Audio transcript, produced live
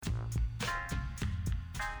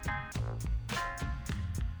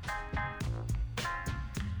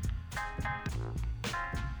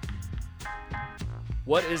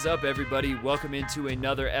What is up, everybody? Welcome into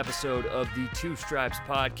another episode of the Two Stripes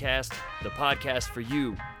Podcast, the podcast for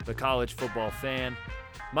you, the college football fan.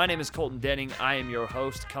 My name is Colton Denning. I am your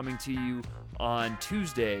host, coming to you on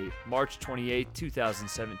Tuesday, March 28,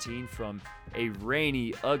 2017, from a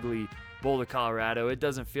rainy, ugly Boulder, Colorado. It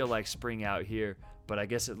doesn't feel like spring out here, but I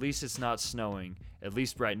guess at least it's not snowing. At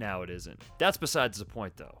least right now it isn't. That's besides the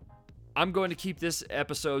point, though. I'm going to keep this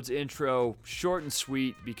episode's intro short and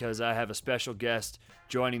sweet because I have a special guest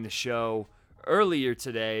joining the show. Earlier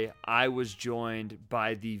today, I was joined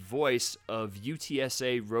by the voice of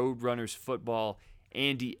UTSA Roadrunners football,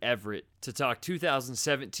 Andy Everett, to talk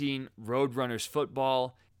 2017 Roadrunners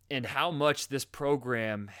football and how much this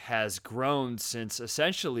program has grown since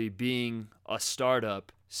essentially being a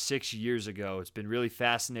startup 6 years ago. It's been really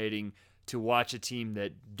fascinating to watch a team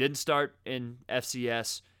that didn't start in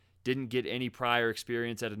FCS, didn't get any prior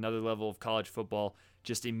experience at another level of college football,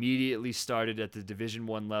 just immediately started at the Division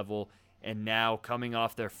I level, and now coming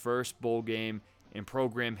off their first bowl game in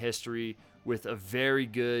program history with a very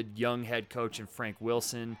good young head coach in Frank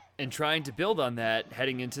Wilson, and trying to build on that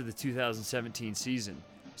heading into the 2017 season.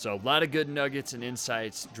 So a lot of good nuggets and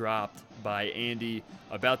insights dropped by Andy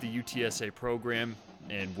about the UTSA program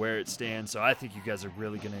and where it stands, so I think you guys are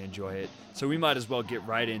really going to enjoy it. So we might as well get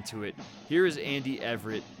right into it. Here is Andy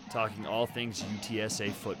Everett talking all things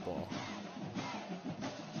UTSA football.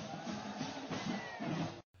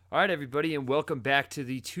 All right, everybody, and welcome back to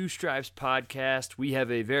the Two Stripes Podcast. We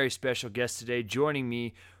have a very special guest today. Joining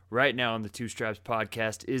me right now on the Two Stripes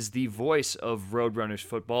Podcast is the voice of Roadrunners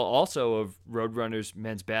football, also of Roadrunners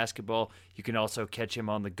men's basketball. You can also catch him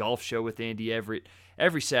on the Golf Show with Andy Everett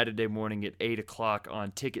every Saturday morning at 8 o'clock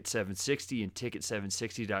on Ticket 760 and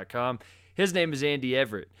Ticket760.com. His name is Andy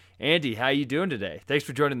Everett. Andy, how you doing today? Thanks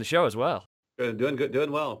for joining the show as well. Doing good,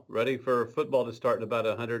 doing well. Ready for football to start in about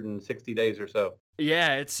 160 days or so.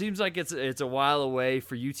 Yeah, it seems like it's a while away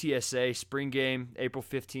for UTSA. Spring game, April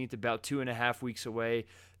 15th, about 2.5 weeks away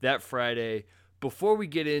that Friday. Before we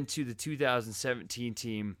get into the 2017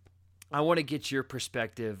 team, I want to get your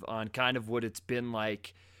perspective on kind of what it's been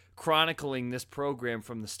like chronicling this program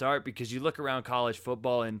from the start, because you look around college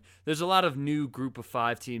football and there's a lot of new group of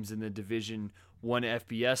 5 teams in the Division I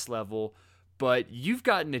FBS level, but you've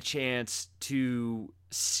gotten a chance to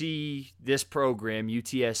see this program,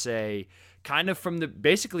 UTSA, kind of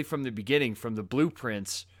basically from the beginning, from the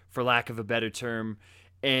blueprints, for lack of a better term,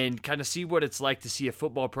 and kind of see what it's like to see a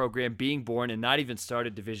football program being born and not even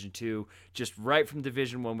started Division II, just right from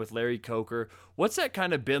Division I with Larry Coker. What's that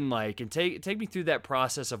kind of been like? And take me through that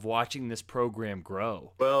process of watching this program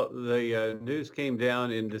grow. Well, the news came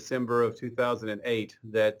down in December of 2008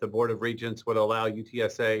 that the Board of Regents would allow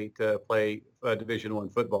UTSA to play Division I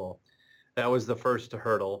football. That was the first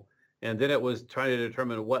hurdle. And then it was trying to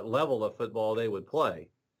determine what level of football they would play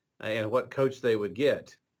and what coach they would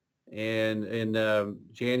get. And in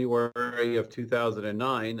January of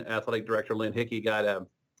 2009, Athletic Director Lynn Hickey got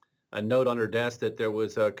a note on her desk that there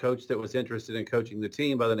was a coach that was interested in coaching the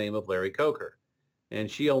team by the name of Larry Coker. And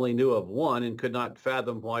she only knew of one and could not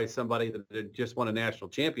fathom why somebody that had just won a national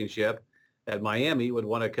championship at Miami would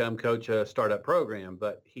want to come coach a startup program.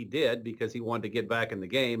 But he did, because he wanted to get back in the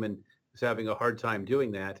game and was having a hard time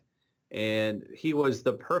doing that. And he was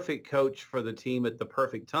the perfect coach for the team at the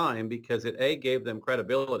perfect time, because it, A, gave them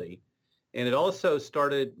credibility, and it also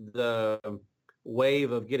started the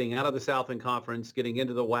wave of getting out of the Southland Conference, getting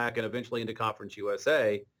into the WAC, and eventually into Conference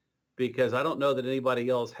USA, because I don't know that anybody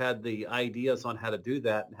else had the ideas on how to do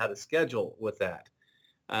that and how to schedule with that.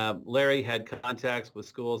 Larry had contacts with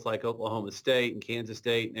schools like Oklahoma State and Kansas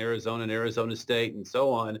State and Arizona State and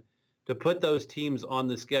so on, to put those teams on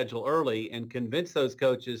the schedule early and convince those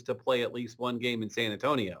coaches to play at least one game in San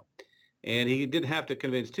Antonio. And he didn't have to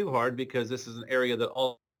convince too hard, because this is an area that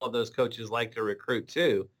all of those coaches like to recruit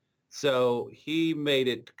too. So he made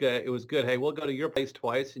it was good. Hey, we'll go to your place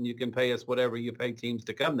twice and you can pay us whatever you pay teams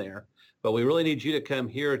to come there. But we really need you to come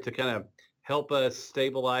here to kind of help us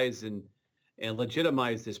stabilize and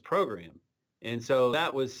legitimize this program. And so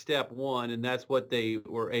that was step one, and that's what they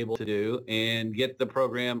were able to do, and get the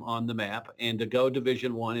program on the map and to go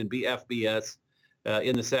Division I and be FBS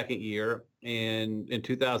in the second year. And in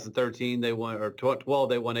 2013, they won, or 12,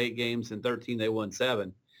 they won 8 games, and 13, they won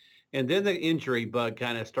 7. And then the injury bug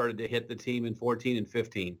kind of started to hit the team in 14 and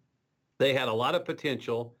 15. They had a lot of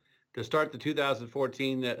potential to start the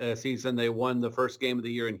 2014 season. They won the first game of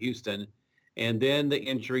the year in Houston. And then the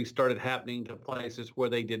injuries started happening to places where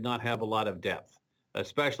they did not have a lot of depth,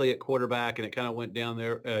 especially at quarterback, and it kind of went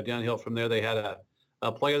downhill from there. They had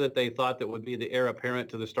a player that they thought that would be the heir apparent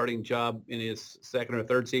to the starting job in his second or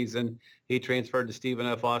third season. He transferred to Stephen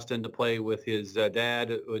F. Austin to play with his dad,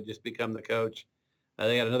 who had just become the coach.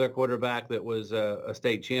 They had another quarterback that was a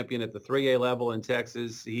state champion at the 3A level in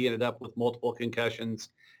Texas. He ended up with multiple concussions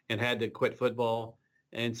and had to quit football.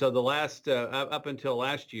 And so the last, up until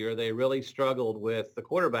last year, they really struggled with the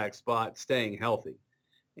quarterback spot staying healthy.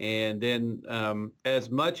 And then as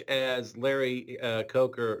much as Larry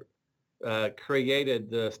Coker created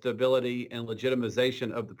the stability and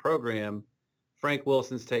legitimization of the program, Frank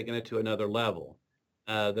Wilson's taken it to another level.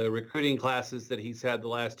 The recruiting classes that he's had the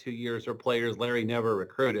last 2 years are players Larry never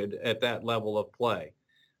recruited at that level of play.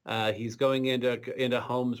 He's going into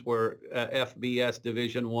homes where FBS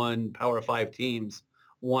Division I Power 5 teams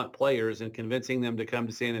want players and convincing them to come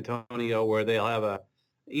to San Antonio where they'll have a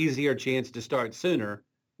easier chance to start sooner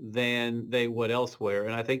than they would elsewhere.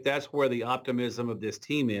 And I think that's where the optimism of this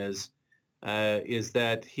team is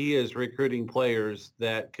that he is recruiting players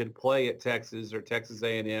that could play at Texas or Texas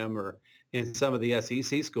A&M or in some of the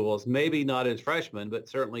SEC schools, maybe not as freshmen, but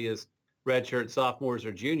certainly as redshirt sophomores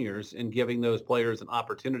or juniors, and giving those players an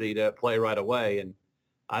opportunity to play right away. And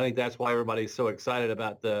I think that's why everybody's so excited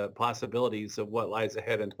about the possibilities of what lies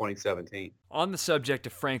ahead in 2017. On the subject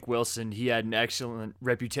of Frank Wilson, he had an excellent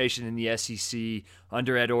reputation in the SEC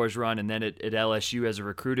under Ed Orgeron and then at LSU as a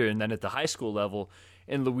recruiter and then at the high school level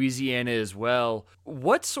in Louisiana as well.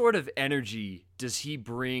 What sort of energy does he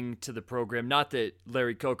bring to the program? Not that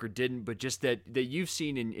Larry Coker didn't, but just that you've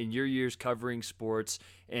seen in your years covering sports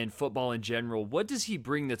and football in general. What does he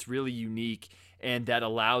bring that's really unique and that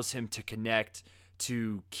allows him to connect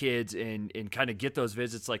to kids and kind of get those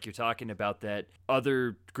visits like you're talking about that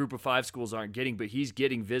other group of 5 schools aren't getting, but he's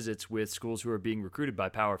getting visits with schools who are being recruited by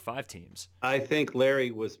Power 5 teams? I think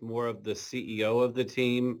Larry was more of the CEO of the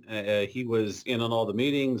team. He was in on all the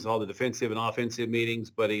meetings, all the defensive and offensive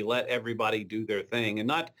meetings, but he let everybody do their thing. And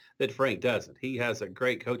not that Frank doesn't. He has a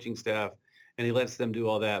great coaching staff and he lets them do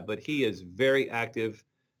all that, but he is very active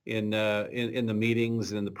in the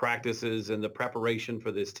meetings and the practices and the preparation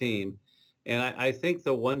for this team. And I think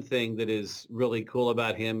the one thing that is really cool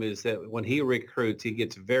about him is that when he recruits, he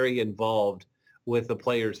gets very involved with the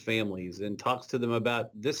players' families and talks to them about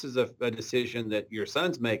this is a decision that your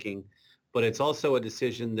son's making, but it's also a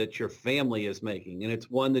decision that your family is making. And it's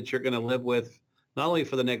one that you're going to live with not only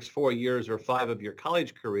for the next 4 years or 5 of your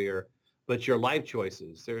college career, but your life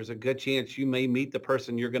choices. There's a good chance you may meet the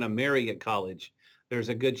person you're going to marry at college. There's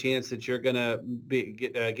a good chance that you're going to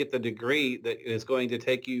get the degree that is going to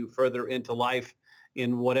take you further into life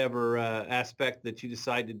in whatever aspect that you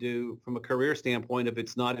decide to do from a career standpoint if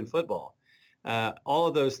it's not in football. All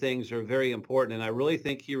of those things are very important, and I really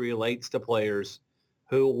think he relates to players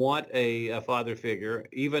who want a father figure,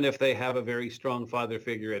 even if they have a very strong father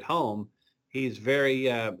figure at home. He's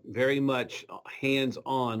very much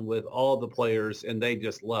hands-on with all the players, and they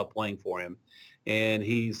just love playing for him. And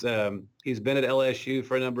he's been at LSU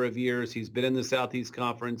for a number of years. He's been in the Southeast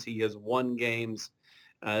Conference. He has won games.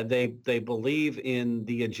 They believe in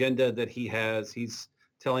the agenda that he has. He's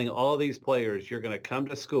telling all these players, you're going to come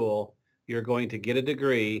to school, you're going to get a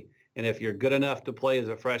degree, and if you're good enough to play as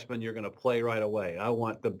a freshman, you're going to play right away. I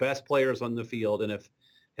want the best players on the field, and if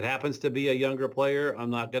it happens to be a younger player, I'm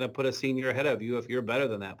not going to put a senior ahead of you if you're better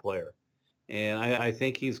than that player. And I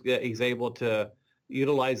think he's able to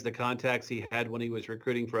utilize the contacts he had when he was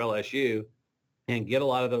recruiting for LSU and get a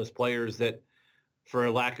lot of those players that for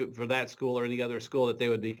that school or any other school that they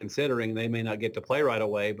would be considering, they may not get to play right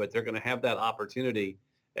away, but they're going to have that opportunity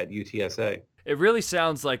at UTSA. It really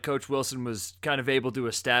sounds like Coach Wilson was kind of able to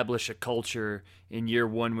establish a culture in year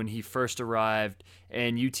one when he first arrived,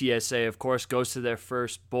 and UTSA, of course, goes to their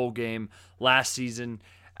first bowl game last season.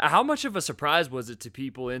 How much of a surprise was it to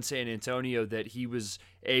people in San Antonio that he was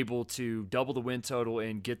able to double the win total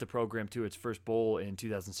and get the program to its first bowl in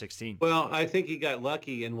 2016? Well, I think he got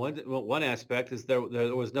lucky in one aspect is there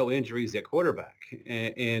was no injuries at quarterback.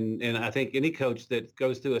 And I think any coach that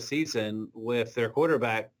goes through a season with their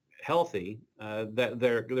quarterback healthy, that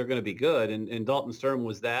they're going to be good. And Dalton Sturm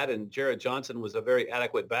was that, and Jared Johnson was a very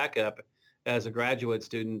adequate backup as a graduate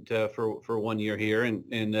student for 1 year here.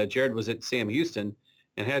 And Jared was at Sam Houston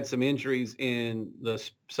and had some injuries in the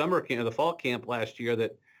summer camp, the fall camp last year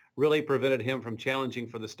that really prevented him from challenging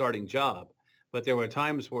for the starting job. But there were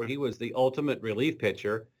times where he was the ultimate relief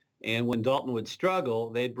pitcher. And when Dalton would struggle,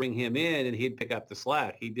 they'd bring him in and he'd pick up the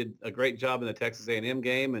slack. He did a great job in the Texas A&M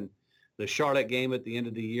game and the Charlotte game at the end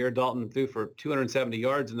of the year. Dalton threw for 270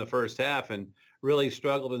 yards in the first half and really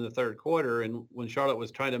struggled in the third quarter. And when Charlotte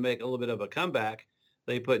was trying to make a little bit of a comeback,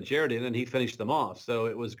 they put Jared in and he finished them off. So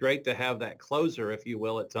it was great to have that closer, if you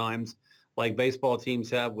will, at times, like baseball teams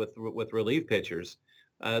have with relief pitchers.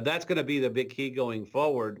 That's going to be the big key going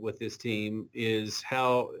forward with this team is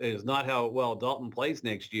not how well Dalton plays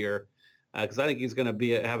next year, because I think he's going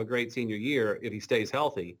to have a great senior year if he stays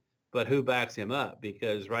healthy. But who backs him up?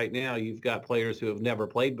 Because right now you've got players who have never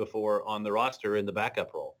played before on the roster in the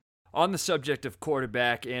backup role. On the subject of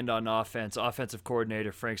quarterback and on offense, offensive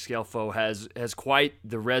coordinator Frank Scelfo has quite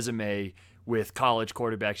the resume with college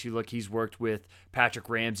quarterbacks. You look, he's worked with Patrick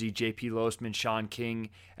Ramsey, J.P. Losman, Sean King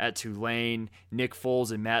at Tulane, Nick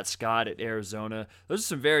Foles and Matt Scott at Arizona. Those are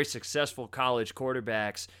some very successful college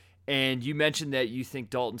quarterbacks. And you mentioned that you think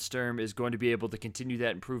Dalton Sturm is going to be able to continue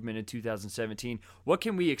that improvement in 2017. What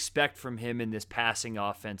can we expect from him in this passing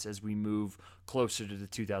offense as we move closer to the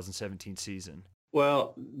 2017 season?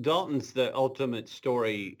 Well, Dalton's the ultimate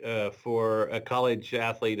story for a college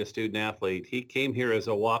athlete, a student athlete. He came here as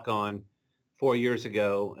a walk-on 4 years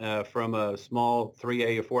ago from a small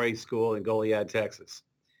 3A or 4A school in Goliad, Texas.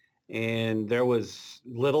 And there was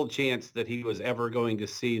little chance that he was ever going to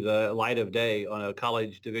see the light of day on a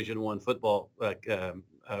college Division I football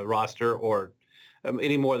roster or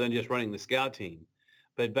any more than just running the scout team.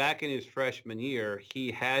 But back in his freshman year,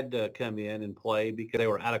 he had to come in and play because they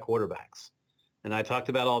were out of quarterbacks. And I talked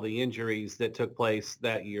about all the injuries that took place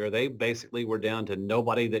that year. They basically were down to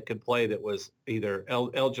nobody that could play that was either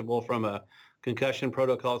eligible from a concussion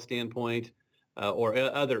protocol standpoint or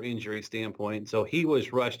other injury standpoint. So he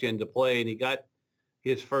was rushed into play, and he got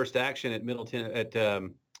his first action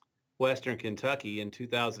at Western Kentucky in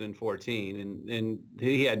 2014, and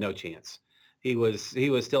he had no chance. He was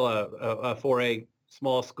still a 4A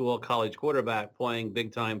small school college quarterback playing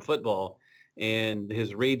big time football. And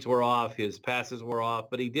his reads were off, his passes were off,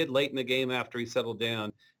 but he did late in the game after he settled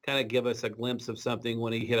down kind of give us a glimpse of something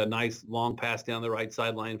when he hit a nice long pass down the right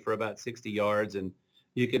sideline for about 60 yards. And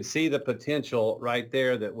you could see the potential right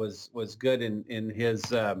there that was good in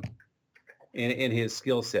his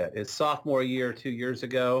skill set. His sophomore year 2 years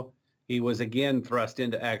ago, he was again thrust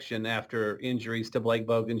into action after injuries to Blake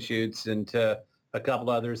Bogenschutz and to a couple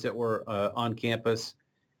others that were on campus.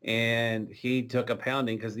 And he took a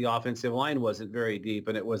pounding because the offensive line wasn't very deep,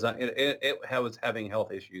 and it was having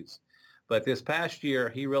health issues. But this past year,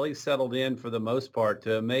 he really settled in for the most part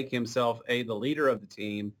to make himself the leader of the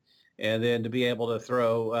team, and then to be able to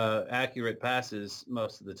throw accurate passes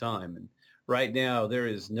most of the time. And right now, there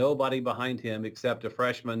is nobody behind him except a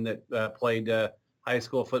freshman that played high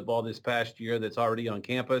school football this past year that's already on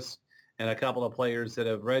campus, and a couple of players that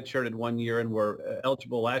have redshirted 1 year and were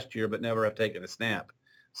eligible last year but never have taken a snap.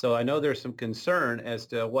 So I know there's some concern as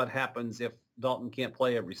to what happens if Dalton can't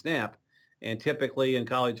play every snap. And typically in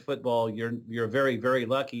college football, you're very, very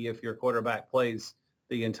lucky if your quarterback plays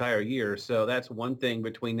the entire year. So that's one thing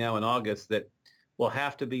between now and August that will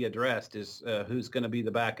have to be addressed is who's going to be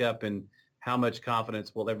the backup and how much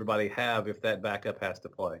confidence will everybody have if that backup has to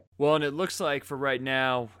play. Well, and it looks like for right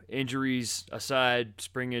now, injuries aside,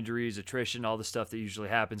 spring injuries, attrition, all the stuff that usually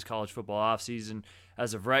happens college football offseason,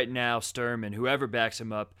 as of right now, Sturm and whoever backs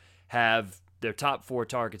him up have their top 4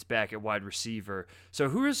 targets back at wide receiver. So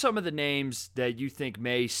who are some of the names that you think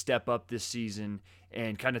may step up this season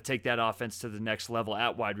and kind of take that offense to the next level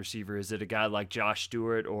at wide receiver? Is it a guy like Josh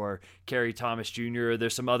Stewart or Kerry Thomas Jr.? Or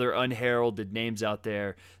there's some other unheralded names out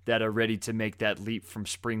there that are ready to make that leap from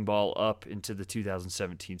spring ball up into the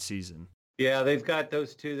 2017 season? Yeah, they've got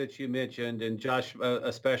those two that you mentioned, and Josh,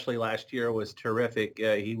 especially last year, was terrific.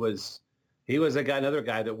 He was another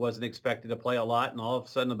guy that wasn't expected to play a lot, and all of a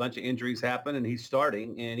sudden a bunch of injuries happened, and he's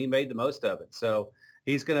starting, and he made the most of it. So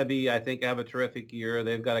he's going to be, I think, have a terrific year.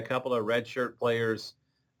 They've got a couple of redshirt players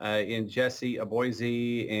in Jesse Aboise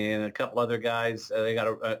and a couple other guys. They got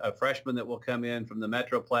a freshman that will come in from the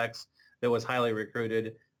Metroplex that was highly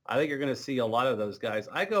recruited. I think you're going to see a lot of those guys.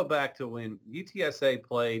 I go back to when UTSA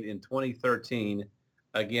played in 2013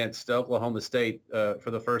 against Oklahoma State for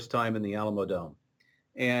the first time in the Alamo Dome.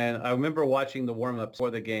 And I remember watching the warm-ups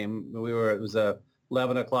for the game. It was a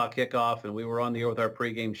 11 o'clock kickoff, and we were on the air with our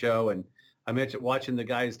pregame show. And I mentioned watching the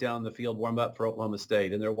guys down the field warm up for Oklahoma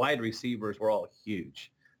State, and their wide receivers were all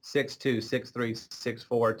huge, 6'2", 6'3",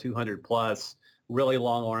 6'4", 200 plus, really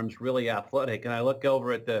long arms, really athletic. And I look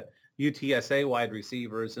over at the UTSA wide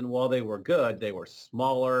receivers, and while they were good, they were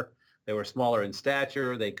smaller. They were smaller in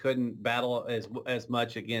stature. They couldn't battle as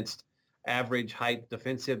much against average height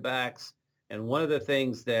defensive backs. And one of the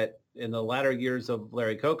things that in the latter years of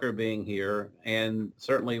Larry Coker being here, and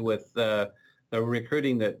certainly with the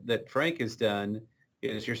recruiting that Frank has done,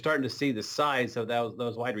 is you're starting to see the size of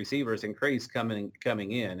those wide receivers increase coming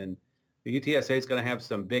in. And the UTSA is going to have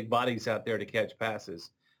some big bodies out there to catch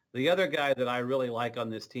passes. The other guy that I really like on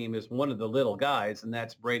this team is one of the little guys, and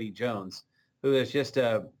that's Brady Jones, who is just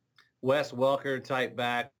a Wes Welker type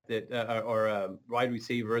back that, or a wide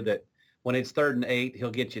receiver that when it's 3rd and 8,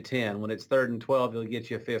 he'll get you 10. When it's 3rd and 12, he'll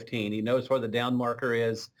get you 15. He knows where the down marker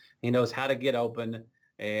is. He knows how to get open,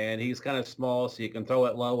 and he's kind of small, so you can throw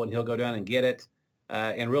it low and he'll go down and get it.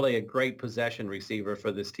 And really a great possession receiver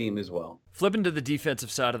for this team as well. Flipping to the defensive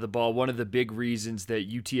side of the ball, one of the big reasons that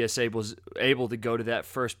UTSA was able to go to that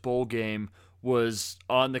first bowl game was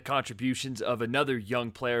on the contributions of another young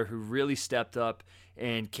player who really stepped up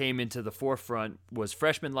and came into the forefront was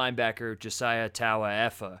freshman linebacker Josiah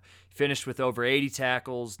Taua-Efa. Finished with over 80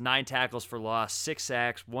 tackles, 9 tackles for loss, 6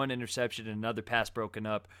 sacks, 1 interception, and another pass broken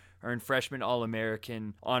up. Earned freshman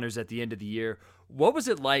All-American honors at the end of the year. What was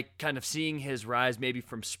it like kind of seeing his rise maybe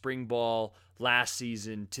from spring ball last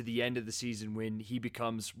season to the end of the season when he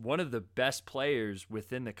becomes one of the best players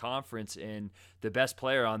within the conference and the best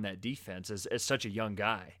player on that defense as such a young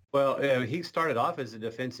guy? Well, he started off as a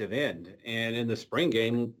defensive end, and in the spring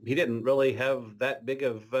game, he didn't really have that big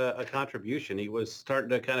of a contribution. He was starting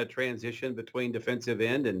to kind of transition between defensive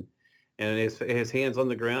end and his hands on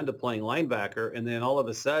the ground to playing linebacker, and then all of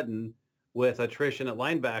a sudden, with attrition at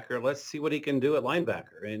linebacker, let's see what he can do at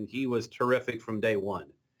linebacker, and he was terrific from day one.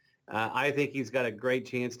 I think he's got a great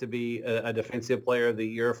chance to be a defensive player of the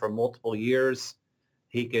year for multiple years.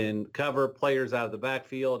 He can cover players out of the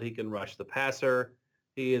backfield. He can rush the passer.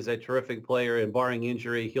 He is a terrific player, and barring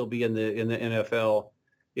injury, he'll be in the NFL,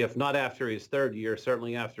 if not after his 3rd year,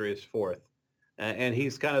 certainly after his 4th. And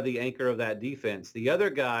he's kind of the anchor of that defense. The other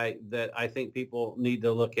guy that I think people need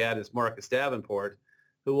to look at is Marcus Davenport,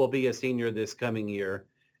 who will be a senior this coming year.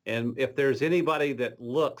 And if there's anybody that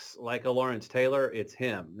looks like a Lawrence Taylor, it's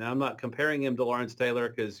him. Now, I'm not comparing him to Lawrence Taylor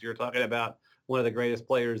because you're talking about one of the greatest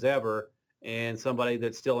players ever and somebody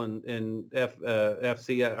that's still in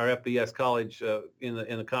FC or FBS college in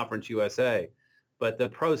the Conference USA. But the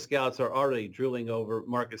pro scouts are already drooling over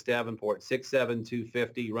Marcus Davenport, 6'7",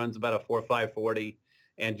 250, runs about a 4.5 40,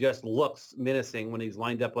 and just looks menacing when he's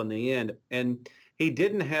lined up on the end. And he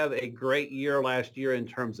didn't have a great year last year in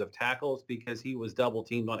terms of tackles because he was double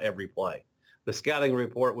teamed on every play. The scouting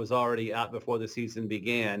report was already out before the season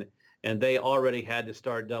began, and they already had to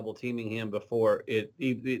start double teaming him before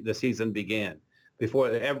the season began.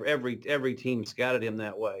 Before every team scouted him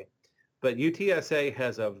that way. But UTSA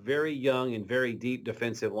has a very young and very deep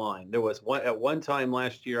defensive line. There was at one time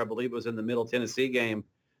last year, I believe it was in the Middle Tennessee game,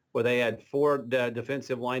 where they had 4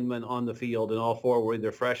 defensive linemen on the field, and all 4 were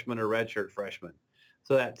either freshmen or redshirt freshmen.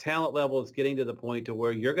 So that talent level is getting to the point to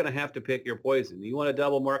where you're going to have to pick your poison. You want to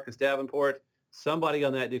double Marcus Davenport, somebody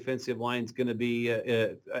on that defensive line is going to be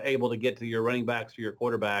able to get to your running backs or your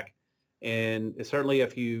quarterback. And certainly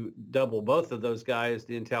if you double both of those guys,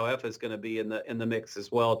 then Taua-Efa is going to be in the mix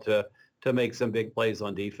as well to make some big plays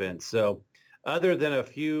on defense. So other than a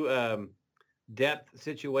few depth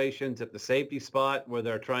situations at the safety spot where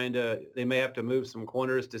they may have to move some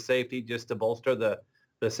corners to safety just to bolster the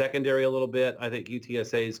secondary a little bit, I think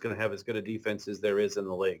UTSA is going to have as good a defense as there is in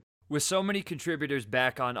the league. With so many contributors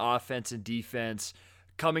back on offense and defense,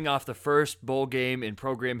 coming off the first bowl game in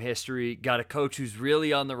program history, got a coach who's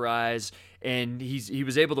really on the rise, and he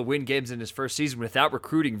was able to win games in his first season without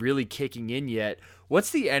recruiting really kicking in yet.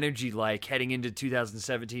 What's the energy like heading into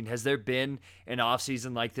 2017? Has there been an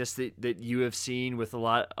offseason like this that you have seen with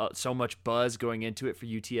so much buzz going into it for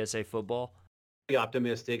UTSA football?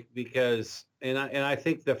 Optimistic because I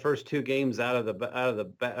think the first 2 games right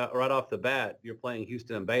off the bat, you're playing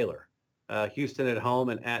Houston and Baylor. Houston at home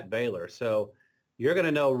and at Baylor. So you're going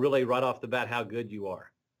to know really right off the bat how good you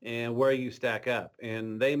are and where you stack up.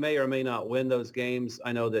 And they may or may not win those games.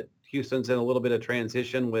 I know that Houston's in a little bit of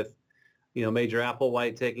transition with, Major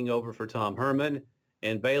Applewhite taking over for Tom Herman.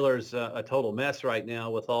 And Baylor's a total mess right now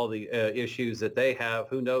with all the issues that they have.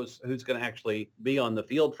 Who knows who's going to actually be on the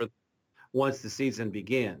field for once the season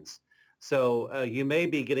begins. So you may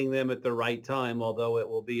be getting them at the right time, although it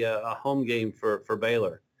will be a home game for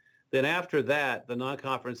Baylor. Then after that, the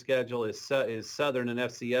non-conference schedule is Southern and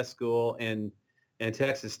FCS school and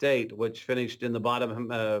Texas State, which finished in the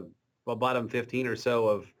bottom 15 or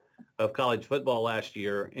so of college football last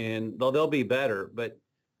year, and they'll be better. But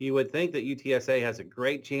you would think that UTSA has a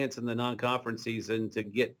great chance in the non-conference season to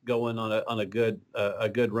get going on a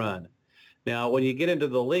good run. Now, when you get into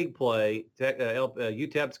the league play,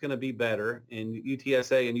 UTEP's going to be better, and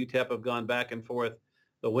UTSA and UTEP have gone back and forth.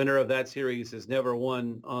 The winner of that series has never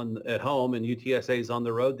won at home, and UTSA is on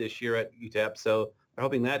the road this year at UTEP, so they're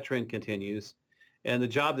hoping that trend continues. And the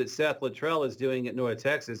job that Seth Luttrell is doing at North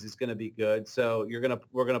Texas is going to be good. So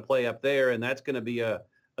we're going to play up there, and that's going to be a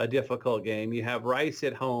a difficult game. You have Rice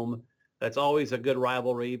at home. That's always a good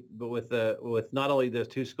rivalry, but with not only the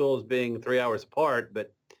two schools being 3 hours apart,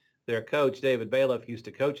 but their coach, David Bailiff, used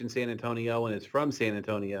to coach in San Antonio and is from San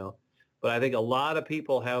Antonio. But I think a lot of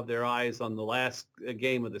people have their eyes on the last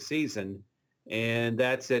game of the season, and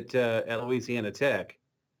that's at Louisiana Tech.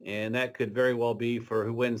 And that could very well be for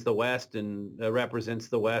who wins the West and represents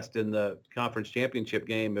the West in the conference championship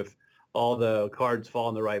game if all the cards fall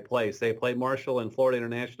in the right place. They play Marshall and Florida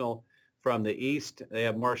International from the East. They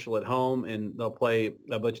have Marshall at home, and they'll play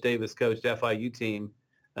a Butch Davis coached FIU team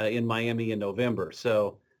in Miami in November.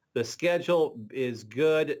 So the schedule is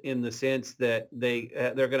good in the sense that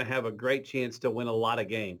they're going to have a great chance to win a lot of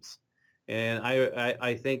games. And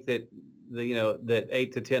I think that that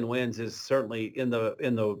 8 to 10 wins is certainly in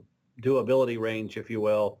the doability range, if you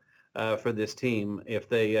will, for this team if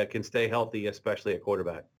they can stay healthy, especially at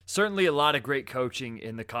quarterback. Certainly a lot of great coaching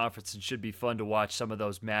in the conference, and should be fun to watch some of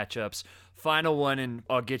those matchups. Final one, and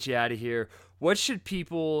I'll get you out of here. What should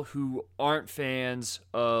people who aren't fans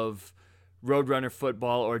of Roadrunner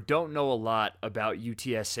football or don't know a lot about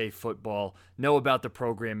UTSA football know about the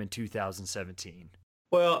program in 2017?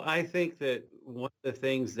 Well, I think that one of the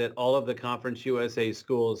things that all of the Conference USA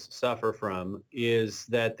schools suffer from is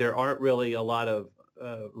that there aren't really a lot of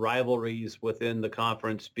rivalries within the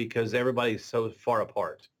conference because everybody's so far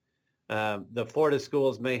apart. The Florida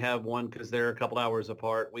schools may have one because they're a couple hours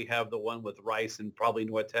apart. We have the one with Rice and probably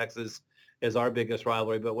North Texas as our biggest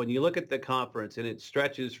rivalry. But when you look at the conference and it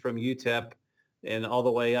stretches from UTEP and all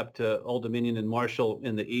the way up to Old Dominion and Marshall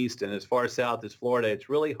in the east and as far south as Florida, it's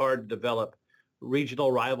really hard to develop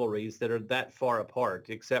regional rivalries that are that far apart,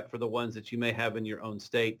 except for the ones that you may have in your own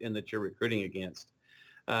state and that you're recruiting against.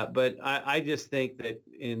 But I just think that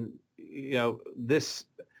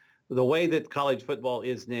the way that college football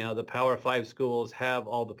is now, the Power 5 schools have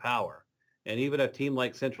all the power. And even a team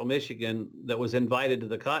like Central Michigan that was invited to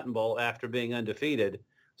the Cotton Bowl after being undefeated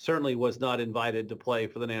certainly was not invited to play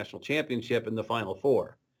for the national championship in the Final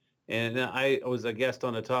Four. And I was a guest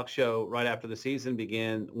on a talk show right after the season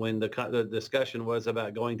began when the discussion was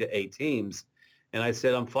about going to 8 teams. And I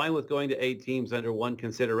said, I'm fine with going to 8 teams under one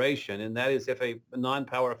consideration, and that is if a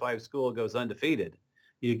non-Power 5 school goes undefeated,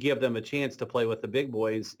 you give them a chance to play with the big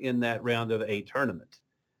boys in that round of 8 tournament.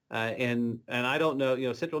 And I don't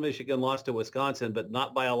know, Central Michigan lost to Wisconsin, but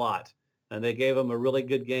not by a lot. And they gave them a really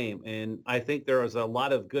good game. And I think there was a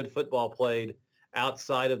lot of good football played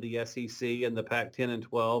outside of the SEC and the Pac-10 and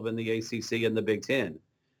 12 and the ACC and the Big Ten.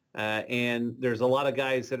 And there's a lot of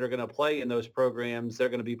guys that are going to play in those programs. They're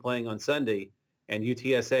going to be playing on Sunday. And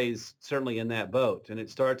UTSA is certainly in that boat. And it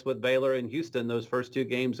starts with Baylor and Houston, those first 2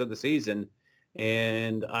 games of the season.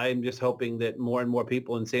 And I'm just hoping that more and more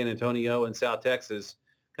people in San Antonio and South Texas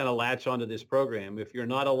kind of latch onto this program. If you're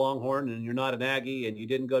not a Longhorn and you're not an Aggie and you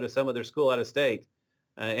didn't go to some other school out of state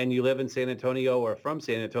and you live in San Antonio or from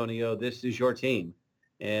San Antonio, this is your team.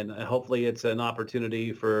 And hopefully it's an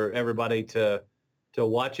opportunity for everybody to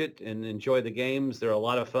watch it and enjoy the games. They're a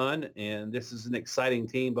lot of fun. And this is an exciting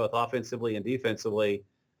team, both offensively and defensively,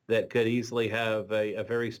 that could easily have a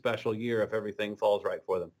very special year if everything falls right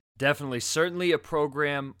for them. Definitely. Certainly a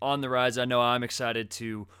program on the rise. I know I'm excited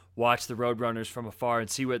to watch the Roadrunners from afar and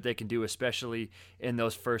see what they can do, especially in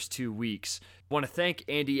those first 2 weeks. I want to thank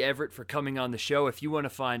Andy Everett for coming on the show. If you want to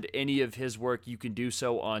find any of his work, you can do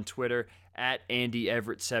so on Twitter at Andy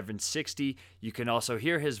Everett 760. You can also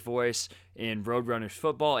hear his voice in Roadrunners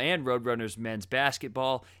football and Roadrunners men's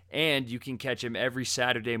basketball, and you can catch him every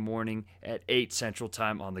Saturday morning at 8 Central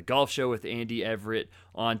Time on The Golf Show with Andy Everett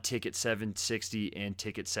on Ticket 760 and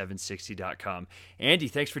Ticket760.com. Andy,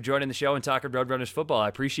 thanks for joining the show and talking Roadrunners football. I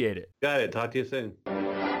appreciate it. Got it. Talk to you soon.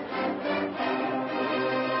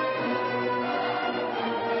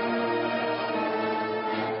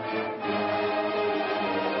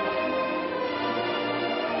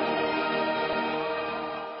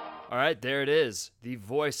 All right, there it is. The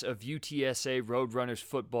voice of UTSA Roadrunners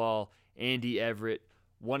football, Andy Everett.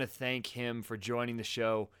 Want to thank him for joining the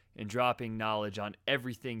show and dropping knowledge on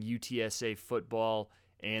everything UTSA football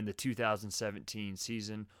and the 2017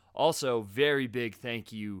 season. Also, very big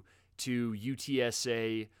thank you to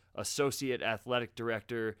UTSA Associate Athletic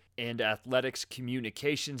Director and Athletics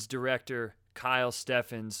Communications Director Kyle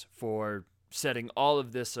Steffens for setting all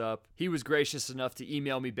of this up. He was gracious enough to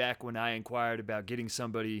email me back when I inquired about getting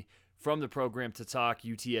somebody from the program to talk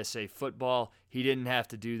UTSA football. He didn't have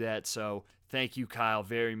to do that, so thank you, Kyle,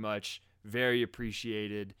 very much. Very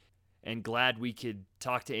appreciated, and glad we could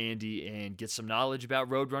talk to Andy and get some knowledge about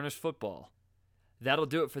Roadrunners football. That'll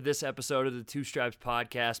do it for this episode of the Two Stripes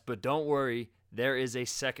podcast, but don't worry, there is a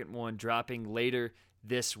second one dropping later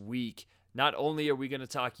this week. Not only are we going to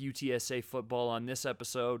talk UTSA football on this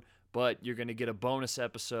episode, but you're going to get a bonus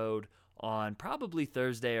episode on probably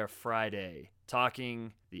Thursday or Friday,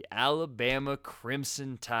 talking the Alabama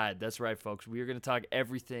Crimson Tide. That's right, folks. We are going to talk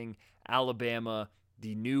everything Alabama,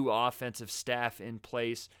 the new offensive staff in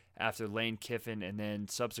place after Lane Kiffin and then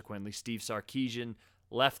subsequently Steve Sarkisian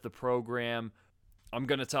left the program. I'm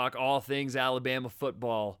going to talk all things Alabama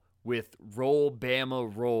football with Roll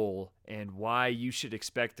Bama Roll and why you should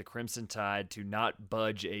expect the Crimson Tide to not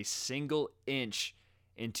budge a single inch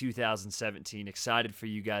in 2017. Excited for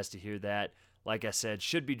you guys to hear that. Like I said,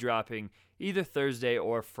 should be dropping either Thursday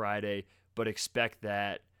or Friday, but expect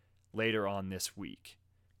that later on this week.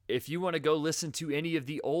 If you want to go listen to any of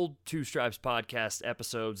the old Two Stripes podcast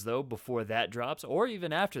episodes, though, before that drops, or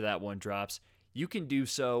even after that one drops, you can do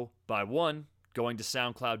so by, one, going to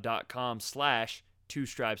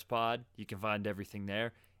soundcloud.com/2stripespod. You can find everything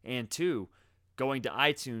there. And two, going to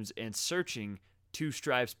iTunes and searching Two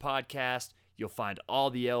Stripes Podcast. You'll find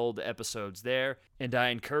all the old episodes there, and I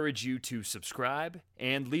encourage you to subscribe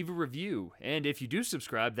and leave a review. And if you do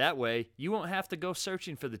subscribe, that way you won't have to go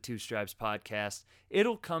searching for the Two Stripes Podcast.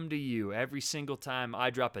 It'll come to you every single time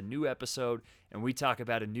I drop a new episode and we talk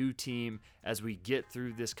about a new team as we get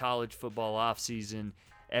through this college football offseason.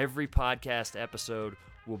 Every podcast episode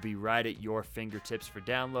will be right at your fingertips for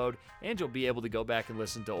download, and you'll be able to go back and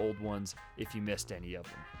listen to old ones if you missed any of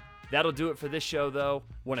them. That'll do it for this show, though.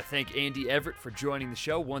 Want to thank Andy Everett for joining the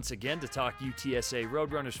show once again to talk UTSA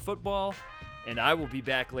Roadrunners football, and I will be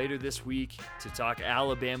back later this week to talk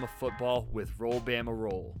Alabama football with Roll Bama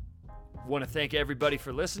Roll. Want to thank everybody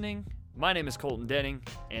for listening. My name is Colton Denning,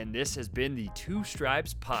 and this has been the Two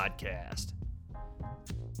Stripes Podcast.